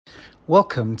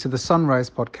Welcome to the Sunrise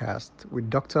Podcast with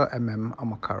Dr.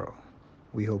 Amakaro.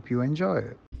 We hope you enjoy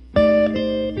it.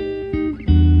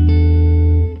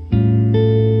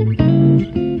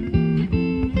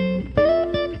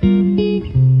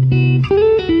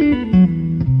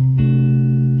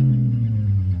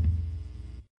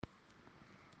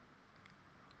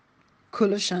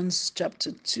 Colossians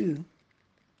chapter 2.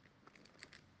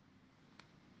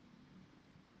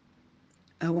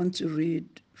 I want to read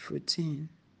 14.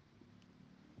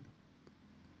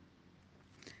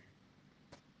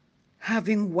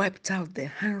 Having wiped out the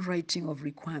handwriting of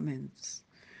requirements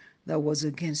that was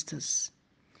against us,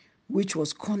 which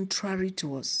was contrary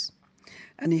to us,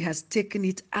 and he has taken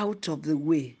it out of the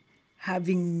way,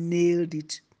 having nailed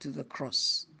it to the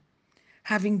cross.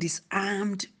 Having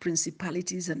disarmed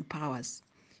principalities and powers,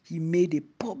 he made a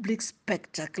public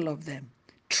spectacle of them,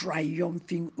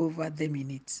 triumphing over them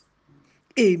in it.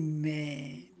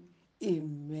 Amen.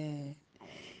 Amen.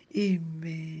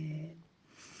 Amen.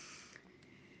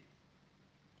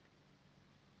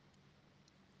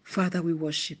 Father, we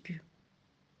worship you.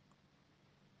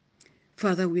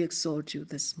 Father, we exalt you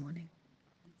this morning.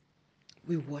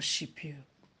 We worship you.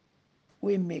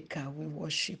 Waymaker, we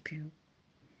worship you.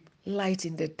 Light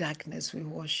in the darkness, we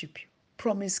worship you.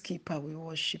 Promise keeper, we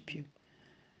worship you.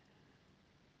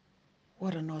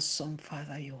 What an awesome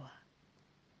Father you are.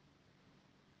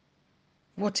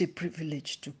 What a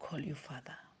privilege to call you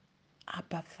Father.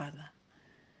 Abba, Father.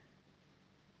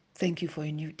 Thank you for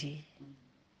a new day.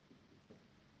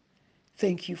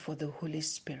 Thank you for the Holy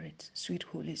Spirit, sweet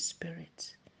Holy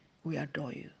Spirit. We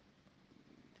adore you.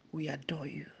 We adore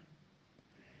you.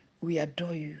 We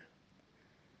adore you.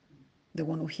 The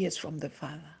one who hears from the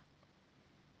Father,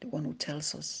 the one who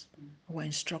tells us, our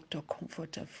instructor,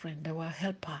 comforter, friend, our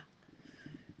helper.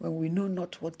 When we know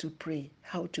not what to pray,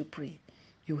 how to pray,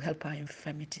 you help our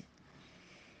infirmity.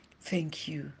 Thank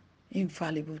you,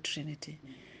 infallible Trinity.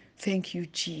 Thank you,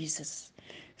 Jesus.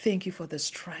 Thank you for the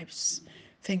stripes.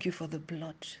 Thank you for the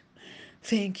blood.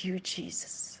 Thank you,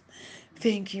 Jesus.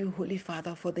 Thank you, Holy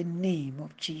Father, for the name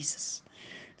of Jesus.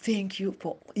 Thank you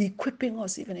for equipping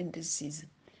us even in this season.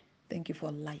 Thank you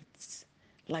for light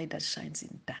that shines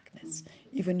in darkness.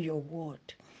 Even your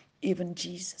word, even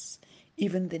Jesus,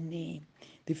 even the name,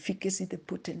 the efficacy, the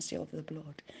potency of the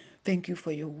blood. Thank you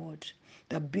for your word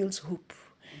that builds hope.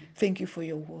 Thank you for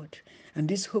your word. And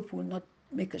this hope will not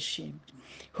make us ashamed.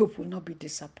 Hope will not be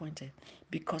disappointed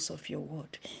because of your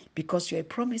word, because you're a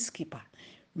promise keeper.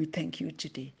 We thank you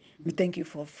today. We thank you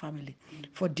for family,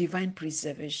 for divine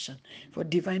preservation, for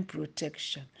divine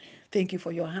protection. Thank you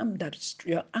for your arm that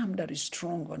is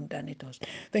strong underneath us.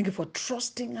 Thank you for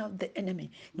trusting out the enemy,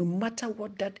 no matter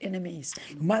what that enemy is,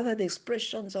 no matter the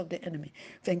expressions of the enemy.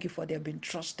 Thank you for they have been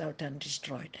thrust out and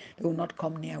destroyed. They will not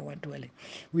come near our dwelling.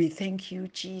 We thank you,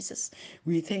 Jesus.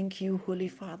 We thank you, Holy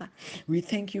Father. We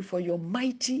thank you for your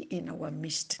mighty in our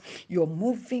midst. You're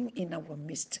moving in our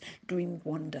midst, doing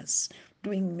wonders,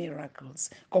 doing miracles,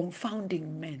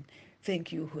 confounding men.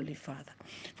 Thank you, Holy Father.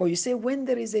 For you say when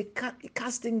there is a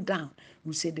casting down,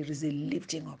 we say there is a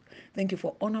lifting up. Thank you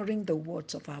for honoring the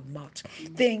words of our mouth.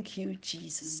 Thank you,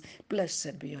 Jesus.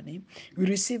 Blessed be your name. We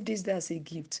receive this as a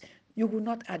gift. You will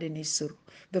not add any sorrow,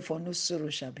 therefore no sorrow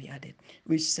shall be added.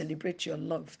 We celebrate your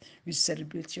love. We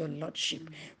celebrate your lordship.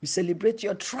 We celebrate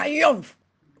your triumph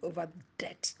over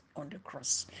death on the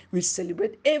cross. We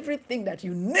celebrate everything that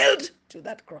you nailed to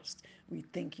that cross. We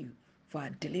thank you for our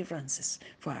deliverances,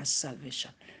 for our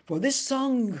salvation, for this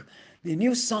song, the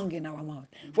new song in our mouth.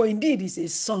 For indeed, it's a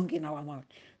song in our mouth.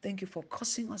 Thank you for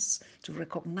causing us to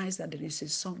recognize that there is a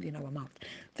song in our mouth.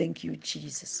 Thank you,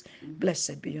 Jesus.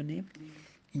 Blessed be your name.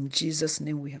 In Jesus'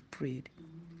 name we have prayed.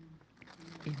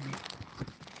 Amen.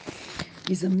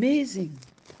 It's amazing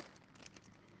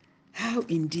how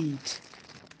indeed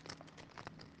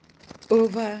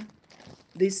over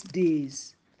these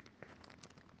days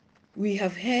we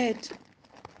have heard,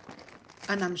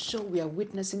 and I'm sure we are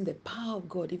witnessing the power of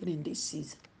God even in this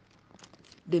season,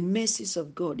 the mercies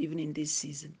of God even in this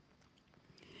season.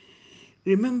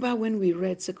 Remember when we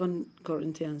read 2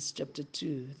 Corinthians chapter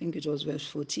 2, I think it was verse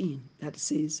 14, that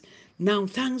says, now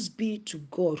thanks be to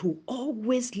God who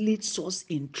always leads us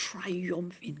in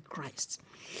triumph in Christ.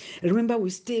 Remember, we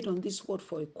stayed on this word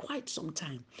for quite some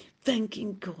time,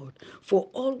 thanking God for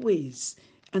always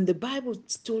And the Bible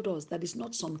told us that it's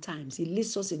not sometimes. He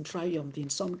leads us in triumph in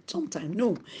sometime.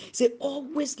 No. He said,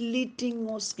 always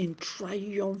leading us in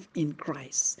triumph in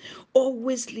Christ.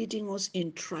 Always leading us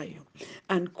in triumph.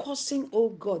 And causing, oh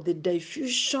God, the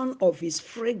diffusion of his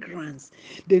fragrance,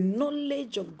 the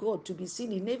knowledge of God to be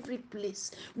seen in every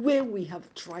place where we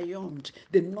have triumphed.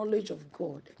 The knowledge of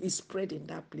God is spread in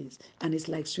that place. And it's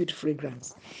like sweet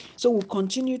fragrance. So we'll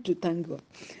continue to thank God.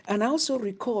 And I also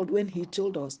recalled when he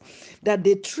told us that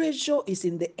the treasure is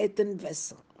in the earthen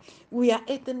vessel. We are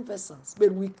earthen vessels,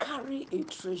 but we carry a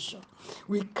treasure.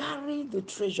 We carry the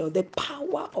treasure, the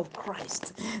power of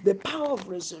Christ, the power of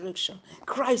resurrection,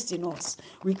 Christ in us.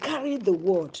 We carry the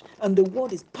word, and the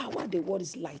word is power, the word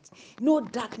is light. No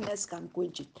darkness can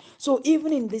quench it. So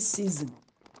even in this season,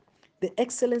 the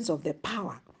excellence of the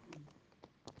power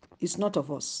is not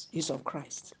of us, it's of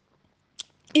Christ.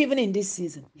 Even in this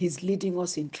season, he's leading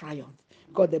us in triumph.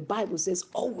 Because the Bible says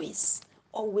always,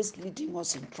 always leading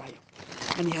us in triumph.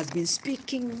 And he has been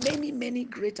speaking many, many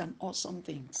great and awesome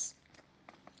things.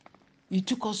 He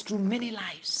took us through many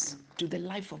lives to the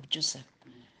life of Joseph.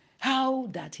 How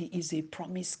that he is a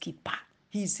promise keeper.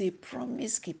 He is a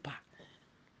promise keeper.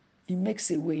 He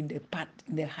makes a way in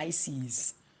the high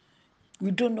seas.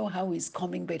 We don't know how he's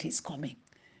coming, but he's coming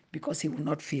because he will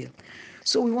not fail.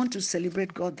 So we want to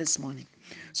celebrate God this morning.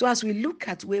 So as we look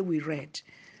at where we read,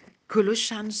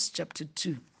 Colossians chapter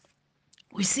 2,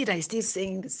 we see that he's still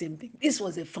saying the same thing. This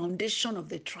was the foundation of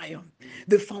the triumph,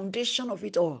 the foundation of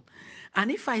it all.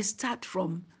 And if I start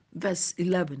from verse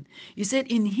 11, he said,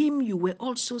 in him you were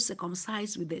also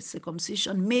circumcised with a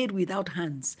circumcision made without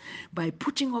hands, by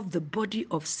putting off the body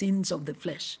of sins of the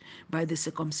flesh, by the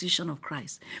circumcision of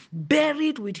Christ,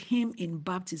 buried with him in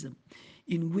baptism,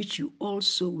 in which you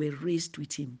also were raised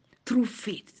with him through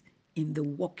faith in the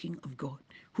working of God,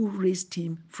 who raised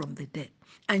him from the dead.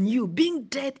 And you, being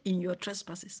dead in your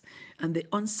trespasses and the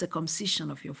uncircumcision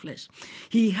of your flesh,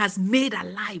 he has made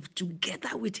alive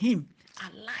together with him.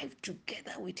 Alive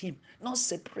together with him, not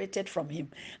separated from him.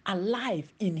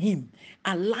 Alive in him,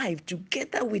 alive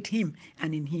together with him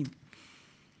and in him.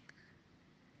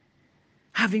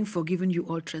 Having forgiven you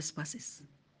all trespasses,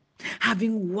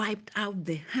 having wiped out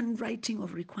the handwriting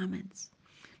of requirements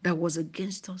that was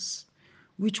against us,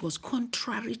 which was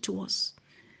contrary to us,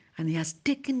 and he has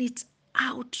taken it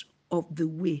out of the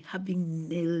way, having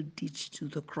nailed it to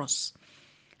the cross,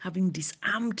 having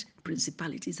disarmed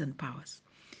principalities and powers.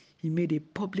 He made a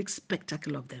public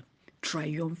spectacle of them,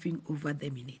 triumphing over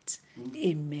them in it.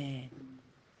 Amen.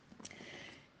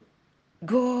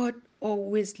 God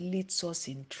always leads us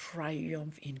in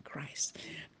triumph in Christ.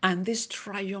 And this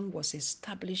triumph was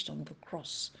established on the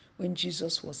cross when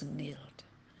Jesus was nailed.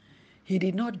 He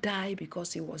did not die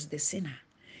because he was the sinner.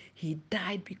 He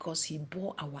died because he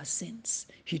bore our sins.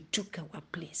 He took our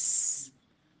place.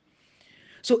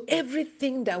 So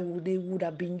everything that they would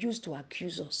have been used to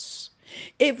accuse us,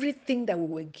 everything that we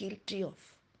were guilty of,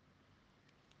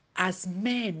 as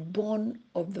men born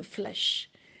of the flesh,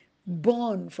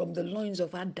 born from the loins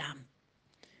of Adam,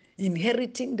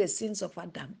 inheriting the sins of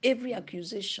Adam, every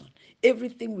accusation,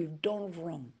 everything we've done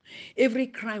wrong, every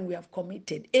crime we have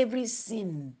committed, every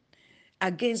sin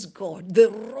against God, the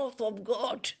wrath of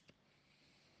God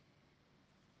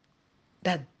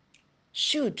that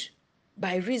should,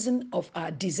 by reason of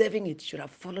our deserving it, should have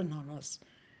fallen on us,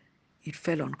 it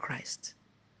fell on Christ.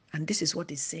 And this is what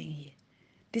he's saying here.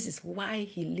 This is why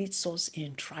he leads us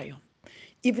in triumph.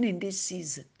 Even in this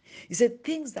season, he said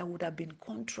things that would have been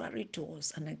contrary to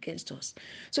us and against us.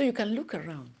 So you can look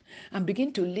around and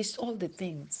begin to list all the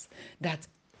things that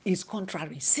is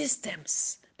contrary,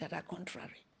 systems that are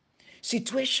contrary,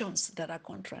 situations that are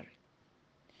contrary.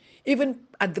 Even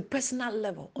at the personal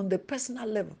level, on the personal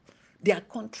level, there are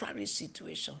contrary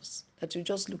situations that you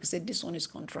just look and say, this one is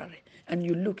contrary. And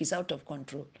you look, it's out of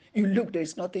control. You look, there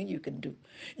is nothing you can do.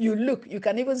 You look, you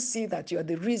can even see that you are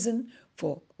the reason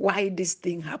for why this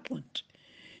thing happened.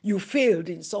 You failed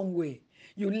in some way.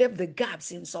 You left the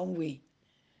gaps in some way.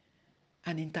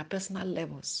 And interpersonal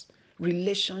levels,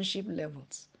 relationship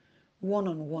levels,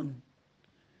 one-on-one.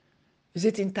 Is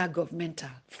it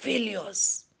intergovernmental?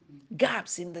 Failures,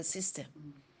 gaps in the system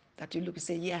that you look and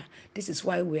say, yeah, this is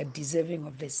why we are deserving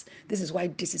of this. This is why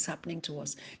this is happening to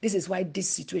us. This is why this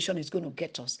situation is going to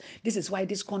get us. This is why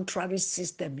this contrary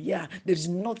system, yeah, there is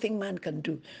nothing man can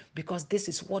do because this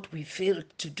is what we failed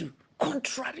to do.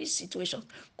 Contrary situations,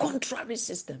 contrary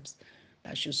systems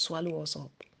that should swallow us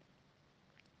up.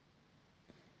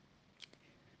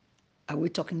 Are we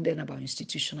talking then about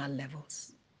institutional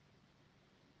levels?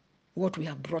 What we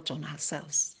have brought on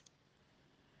ourselves,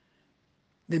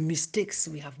 the mistakes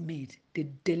we have made, the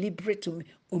deliberate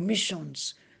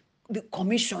omissions, the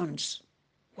commissions,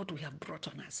 what we have brought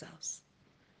on ourselves.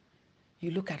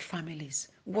 You look at families,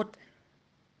 what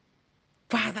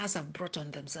fathers have brought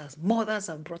on themselves, mothers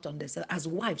have brought on themselves, as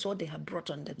wives, what they have brought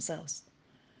on themselves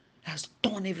has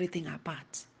torn everything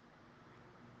apart.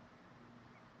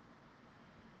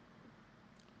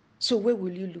 So where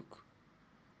will you look?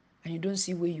 And you don't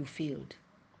see where you failed,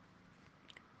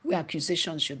 where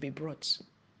accusations should be brought,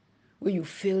 where you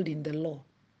failed in the law,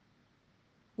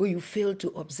 where you failed to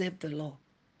observe the law.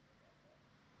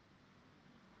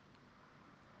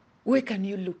 Where can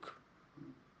you look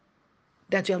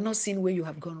that you have not seen where you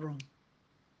have gone wrong,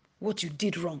 what you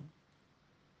did wrong,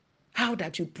 how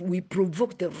that we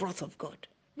provoke the wrath of God?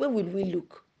 Where will we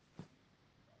look?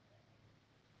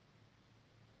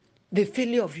 The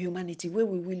failure of humanity, where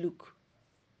will we look?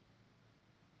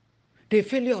 The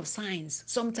failure of science.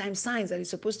 Sometimes science that is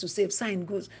supposed to save,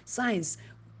 science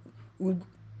will,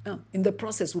 in the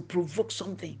process will provoke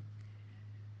something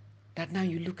that now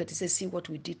you look at it and say, see what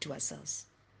we did to ourselves.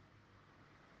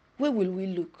 Where will we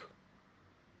look?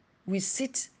 We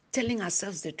sit telling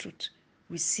ourselves the truth.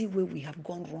 We see where we have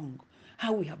gone wrong,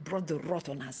 how we have brought the wrath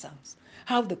on ourselves,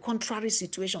 how the contrary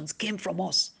situations came from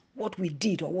us, what we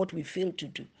did or what we failed to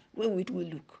do. Where would we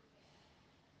look?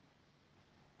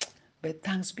 But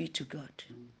thanks be to God.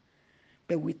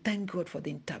 But we thank God for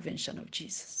the intervention of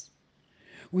Jesus.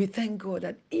 We thank God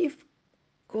that if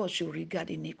God should regard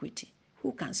iniquity,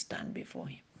 who can stand before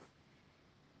him?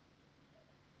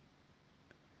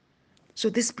 So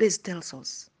this place tells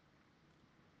us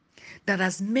that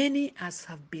as many as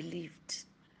have believed,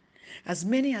 as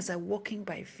many as are walking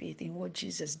by faith in what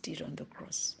Jesus did on the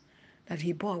cross, that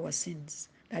he bore our sins,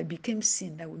 that became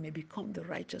sin, that we may become the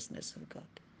righteousness of God,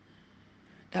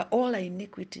 that all our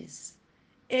iniquities,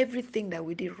 everything that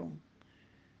we did wrong,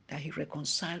 that he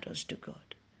reconciled us to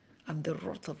God and the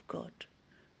wrath of God.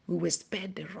 We were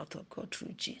spared the wrath of God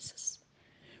through Jesus.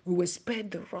 We were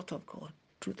spared the wrath of God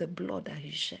through the blood that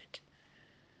he shed.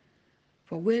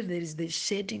 For where there is the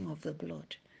shedding of the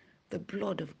blood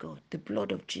of God, the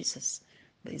blood of Jesus,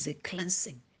 there is a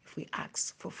cleansing if we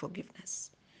ask for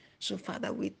forgiveness. So,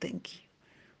 Father, we thank you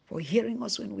for hearing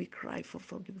us when we cry for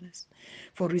forgiveness,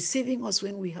 for receiving us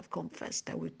when we have confessed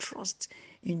that we trust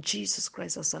in Jesus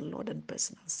Christ as our Lord and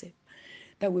personal Savior,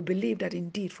 that we believe that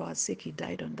indeed for our sake he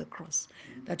died on the cross,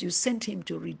 that you sent him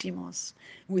to redeem us.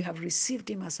 We have received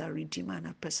him as our Redeemer and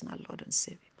our personal Lord and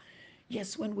Savior.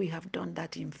 Yes, when we have done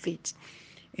that in faith,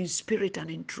 in spirit and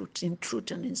in truth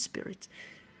and in spirit,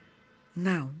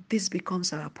 now this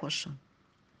becomes our portion.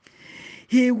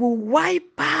 He will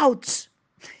wipe out.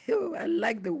 Oh, I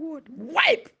like the word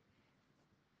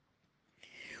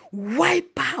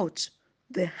wipe out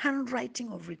the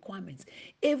handwriting of requirements,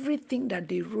 everything that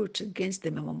they wrote against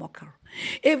the Memomokar,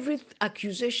 every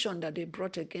accusation that they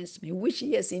brought against me, which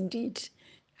yes, indeed,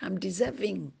 I'm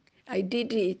deserving. I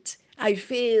did it. I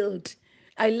failed.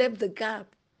 I left the gap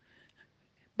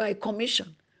by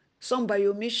commission, some by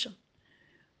omission.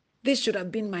 This should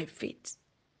have been my fate,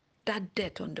 that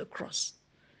death on the cross.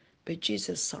 But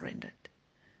Jesus surrendered.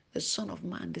 The Son of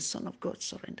Man, the Son of God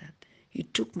surrendered. He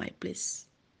took my place.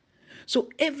 So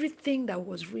everything that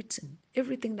was written,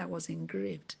 everything that was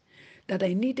engraved, that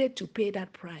I needed to pay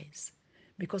that price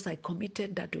because I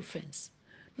committed that offense,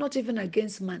 not even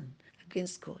against man,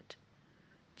 against God,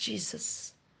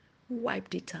 Jesus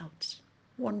wiped it out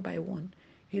one by one.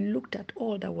 He looked at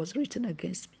all that was written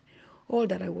against me, all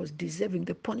that I was deserving,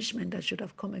 the punishment that should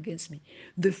have come against me,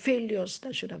 the failures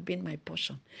that should have been my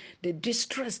portion, the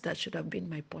distress that should have been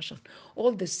my portion,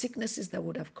 all the sicknesses that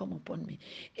would have come upon me,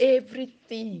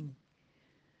 everything,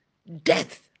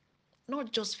 death,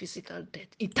 not just physical death,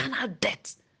 eternal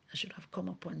death that should have come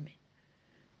upon me.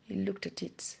 He looked at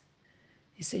it.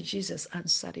 He said, Jesus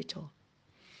answered it all.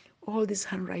 All these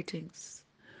handwritings,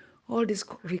 all these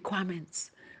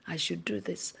requirements. I should do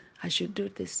this. I should do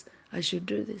this. I should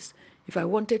do this. If I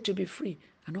wanted to be free,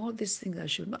 and all these things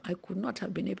I could not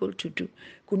have been able to do,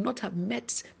 could not have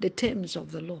met the terms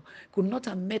of the law, could not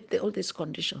have met all these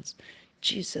conditions.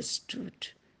 Jesus stood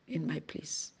in my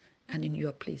place and in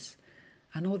your place.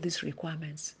 And all these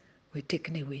requirements were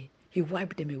taken away. He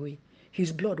wiped them away.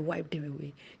 His blood wiped him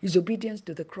away. His obedience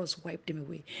to the cross wiped him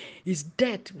away. His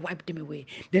death wiped him away.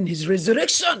 Then his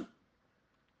resurrection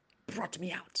brought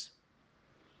me out.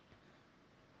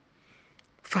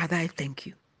 Father, I thank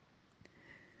you.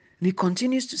 And he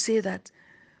continues to say that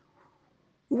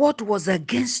what was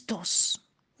against us,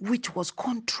 which was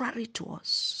contrary to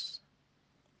us.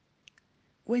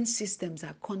 When systems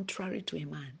are contrary to a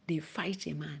man, they fight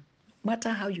a man. No matter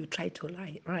how you try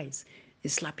to rise, they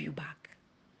slap you back.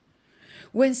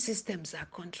 When systems are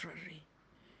contrary,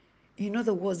 In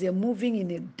other words, they're moving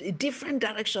in a different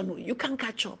direction. You can't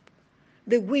catch up.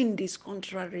 The wind is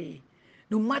contrary,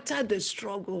 no matter the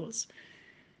struggles.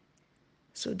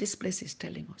 So this place is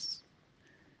telling us,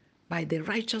 by the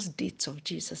righteous deeds of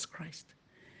Jesus Christ,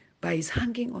 by his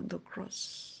hanging on the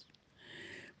cross,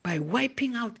 by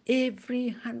wiping out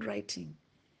every handwriting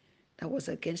that was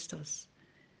against us,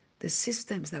 the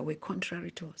systems that were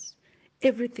contrary to us,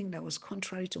 everything that was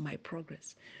contrary to my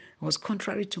progress, was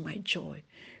contrary to my joy,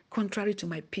 contrary to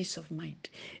my peace of mind,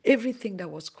 everything that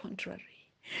was contrary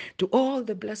to all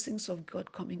the blessings of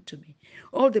God coming to me,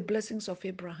 all the blessings of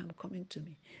Abraham coming to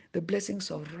me, the blessings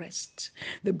of rest,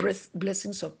 the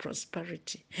blessings of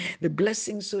prosperity, the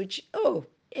blessings which,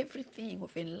 everything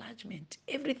of enlargement,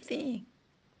 everything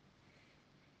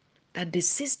that the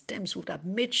systems would have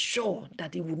made sure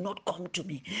that it would not come to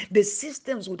me. The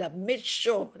systems would have made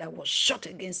sure that was shot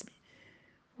against me.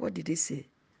 What did he say?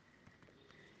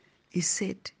 He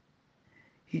said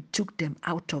he took them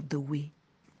out of the way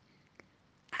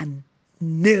and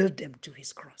nailed them to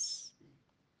his cross.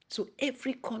 So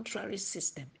every contrary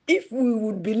system, if we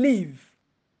would believe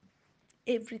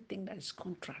everything that is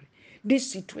contrary,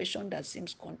 this situation that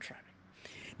seems contrary,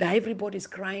 that everybody is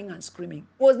crying and screaming,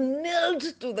 was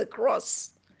nailed to the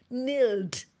cross.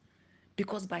 Nailed.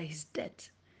 Because by his death,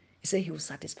 he said he will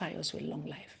satisfy us with long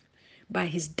life. By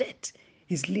his death,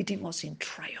 he's leading us in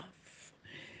triumph.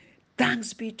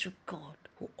 Thanks be to God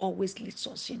who always leads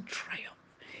us in triumph.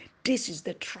 This is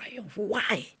the triumph.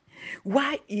 Why?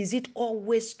 Why is it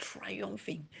always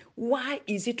triumphing? Why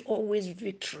is it always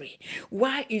victory?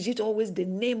 Why is it always the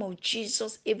name of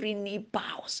Jesus every knee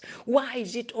bows? Why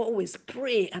is it always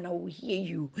pray and I will hear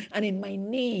you? And in my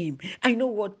name, I know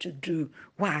what to do.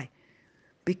 Why?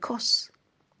 Because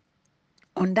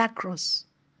on that cross,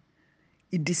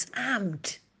 he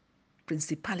disarmed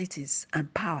principalities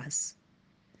and powers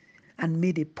and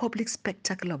made a public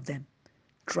spectacle of them,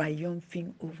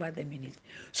 triumphing over them in it.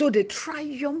 So the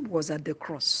triumph was at the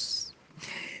cross.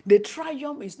 The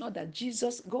triumph is not that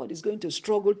God is going to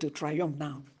struggle to triumph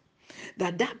now.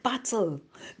 That battle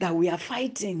that we are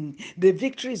fighting, the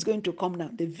victory is going to come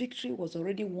now. The victory was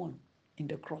already won in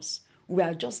the cross. We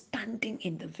are just standing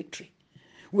in the victory.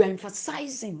 We are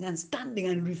emphasizing and standing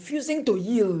and refusing to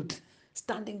yield,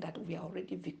 standing that we are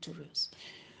already victorious.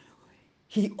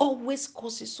 He always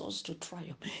causes us to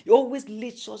triumph. He always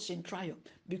leads us in triumph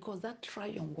because that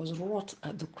triumph was wrought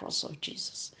at the cross of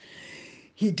Jesus.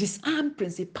 He disarmed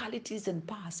principalities and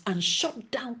powers and shut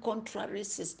down contrary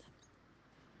systems.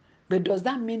 But does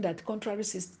that mean that contrary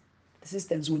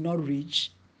systems will not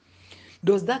reach?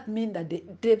 Does that mean that the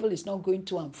devil is not going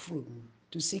to and fro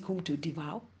to seek whom to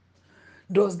devour?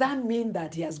 Does that mean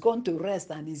that he has gone to rest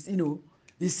and is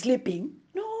sleeping?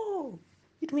 No.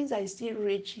 It means that he's still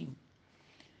raging.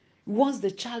 He wants the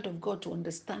child of God to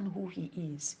understand who he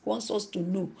is. He wants us to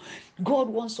know. God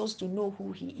wants us to know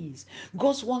who he is.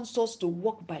 God wants us to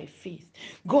walk by faith.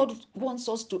 God wants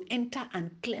us to enter and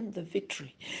claim the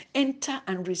victory. Enter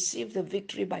and receive the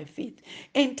victory by faith.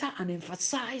 Enter and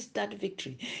emphasize that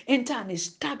victory. Enter and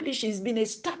establish. It's been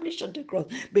established on the cross.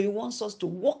 But he wants us to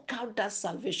walk out that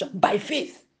salvation by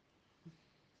faith,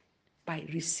 by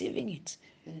receiving it,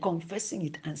 confessing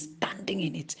it, and standing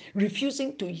in it,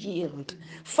 refusing to yield,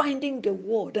 finding the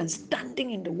word and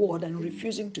standing in the word and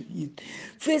refusing to yield,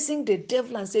 facing the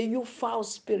devil and say, you foul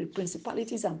spirit,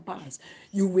 principalities and powers,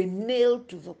 you were nailed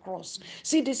to the cross.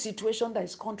 See this situation that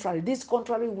is contrary, this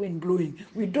contrary wind blowing.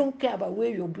 We don't care about where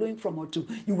you're blowing from or to.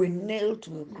 You were nailed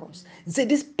to the cross. And say,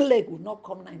 this plague will not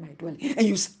come nigh my dwelling. And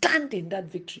you stand in that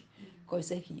victory. Because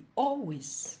he said he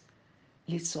always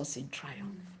leads us in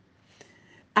triumph.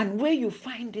 And where you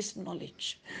find this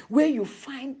knowledge, where you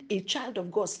find a child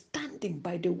of God standing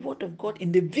by the word of God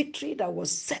in the victory that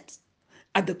was set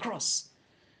at the cross,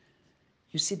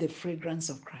 you see the fragrance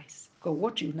of Christ. Because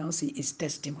what you now see is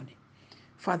testimony.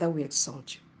 Father, we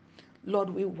exalt you. Lord,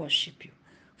 we worship you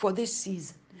for this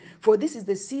season. For this is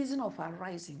the season of our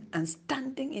rising and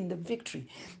standing in the victory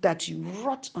that you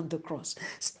wrought on the cross,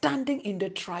 standing in the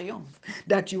triumph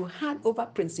that you had over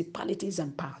principalities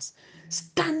and powers,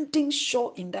 standing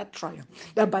sure in that triumph,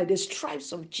 that by the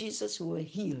stripes of Jesus we were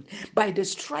healed, by the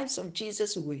stripes of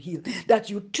Jesus we were healed, that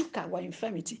you took our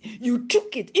infirmity. You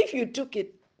took it. If you took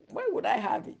it, why would I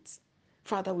have it?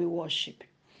 Father, we worship you.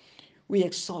 We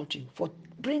exalt you for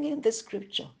bringing this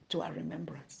scripture to our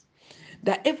remembrance,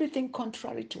 that everything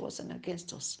contrary to us and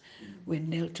against us were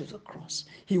nailed to the cross.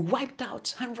 He wiped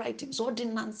out handwritings,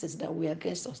 ordinances that were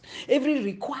against us, every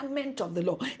requirement of the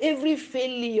law, every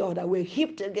failure that were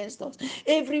heaped against us,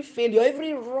 every failure,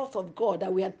 every wrath of God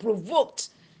that we had provoked,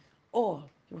 all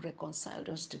He reconciled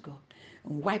us to God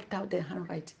and wiped out the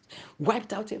handwriting,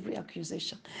 wiped out every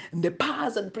accusation. And the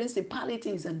powers and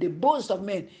principalities and the boast of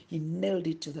men, he nailed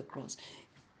it to the cross,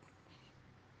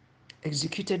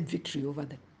 executed victory over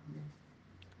them.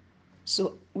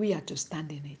 So we are to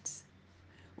stand in it.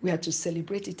 We are to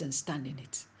celebrate it and stand in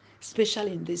it,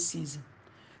 especially in this season,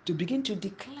 to begin to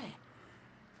declare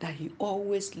that he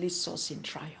always leads us in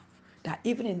triumph, that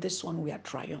even in this one we are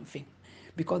triumphing,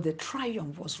 because the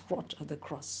triumph was wrought at the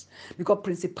cross. Because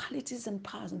principalities and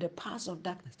powers and the powers of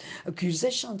darkness,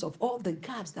 accusations of all the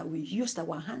gaps that we used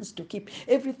our hands to keep,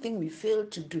 everything we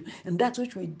failed to do, and that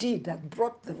which we did that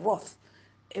brought the wrath,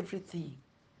 everything,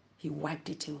 he wiped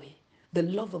it away. The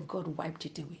love of God wiped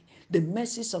it away. The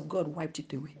mercies of God wiped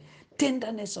it away.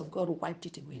 Tenderness of God wiped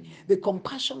it away. The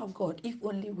compassion of God, if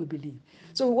only we believe.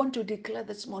 So we want to declare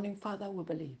this morning, Father, we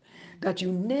believe that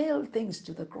you nail things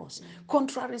to the cross.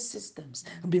 Contrary systems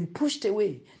have been pushed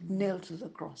away, nailed to the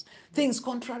cross. Things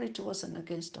contrary to us and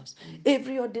against us.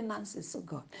 Every ordinances of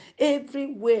God,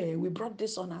 everywhere we brought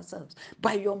this on ourselves.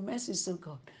 By your mercies, of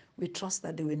God, we trust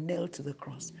that they were nailed to the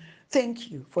cross. Thank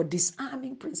you for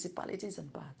disarming principalities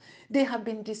and powers. They have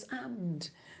been disarmed.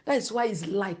 That is why it's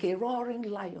like a roaring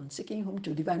lion seeking whom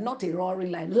to devour, not a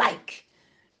roaring lion, like,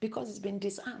 because it's been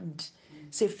disarmed.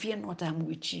 Say, fear not, I am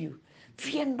with you.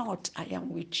 Fear not, I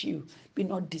am with you. Be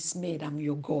not dismayed, I'm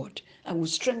your God. I will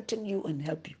strengthen you and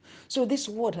help you. So this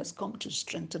word has come to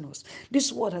strengthen us.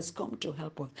 This word has come to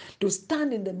help us, to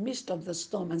stand in the midst of the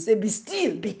storm and say, be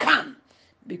still, be calm,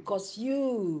 because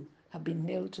you have been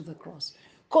nailed to the cross.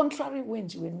 Contrary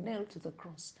winds, you were nailed to the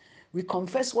cross. We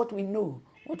confess what we know,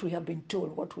 what we have been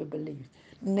told, what we believe.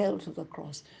 Nailed to the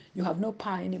cross. You have no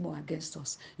power anymore against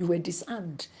us. You were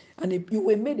disarmed and you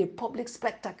were made a public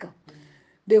spectacle.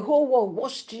 The whole world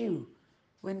watched you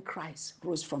when Christ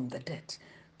rose from the dead.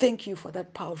 Thank you for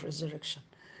that power of resurrection.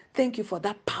 Thank you for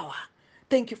that power.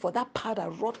 Thank you for that power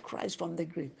that brought Christ from the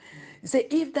grave. You say,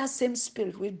 if that same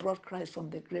spirit which brought Christ from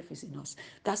the grave is in us,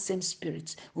 that same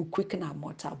spirit will quicken our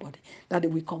mortal body. That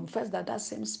we confess that that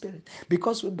same spirit,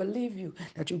 because we believe you,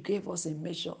 that you gave us a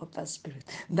measure of that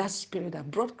spirit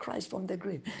that brought Christ from the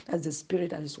grave, that's the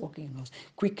spirit that is working in us,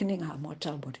 quickening our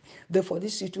mortal body. Therefore,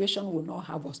 this situation will not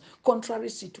have us. Contrary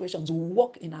situations will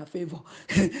work in our favor.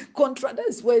 That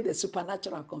is where the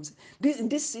supernatural comes. In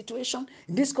this situation,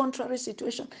 in this contrary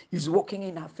situation, is working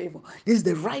in our favor. This is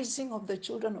the rising of the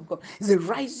children of God. It's the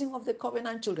rising of the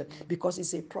covenant children, because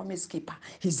he's a promise keeper.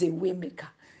 He's a way maker.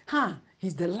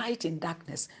 He's the light in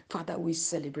darkness. Father, we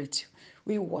celebrate you.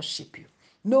 We worship you.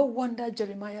 No wonder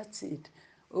Jeremiah said,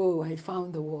 oh, I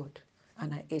found the word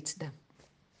and I ate them.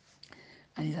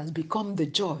 And it has become the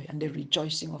joy and the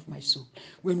rejoicing of my soul.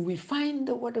 When we find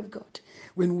the word of God,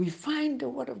 when we find the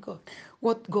word of God,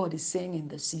 what God is saying in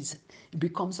the season, it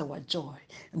becomes our joy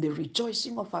and the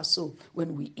rejoicing of our soul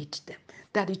when we eat them.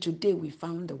 Daddy, today we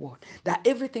found the word that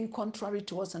everything contrary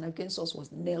to us and against us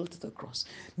was nailed to the cross.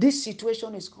 This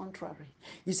situation is contrary.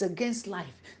 It's against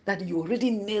life, that you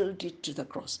already nailed it to the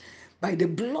cross. By the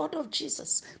blood of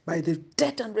Jesus, by the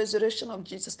death and resurrection of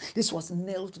Jesus, this was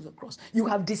nailed to the cross. You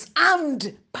have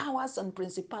disarmed powers and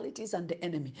principalities and the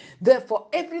enemy. Therefore,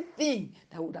 everything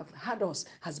that would have had us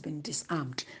has been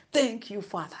disarmed. Thank you,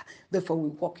 Father. Therefore, we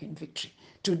walk in victory.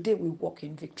 Today, we walk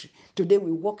in victory. Today,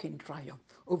 we walk in triumph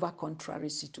over contrary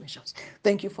situations.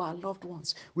 Thank you for our loved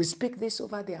ones. We speak this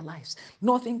over their lives.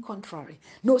 Nothing contrary,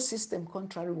 no system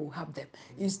contrary will have them.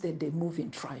 Instead, they move in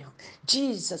triumph.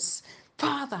 Jesus,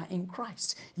 Father, in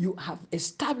Christ, you have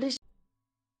established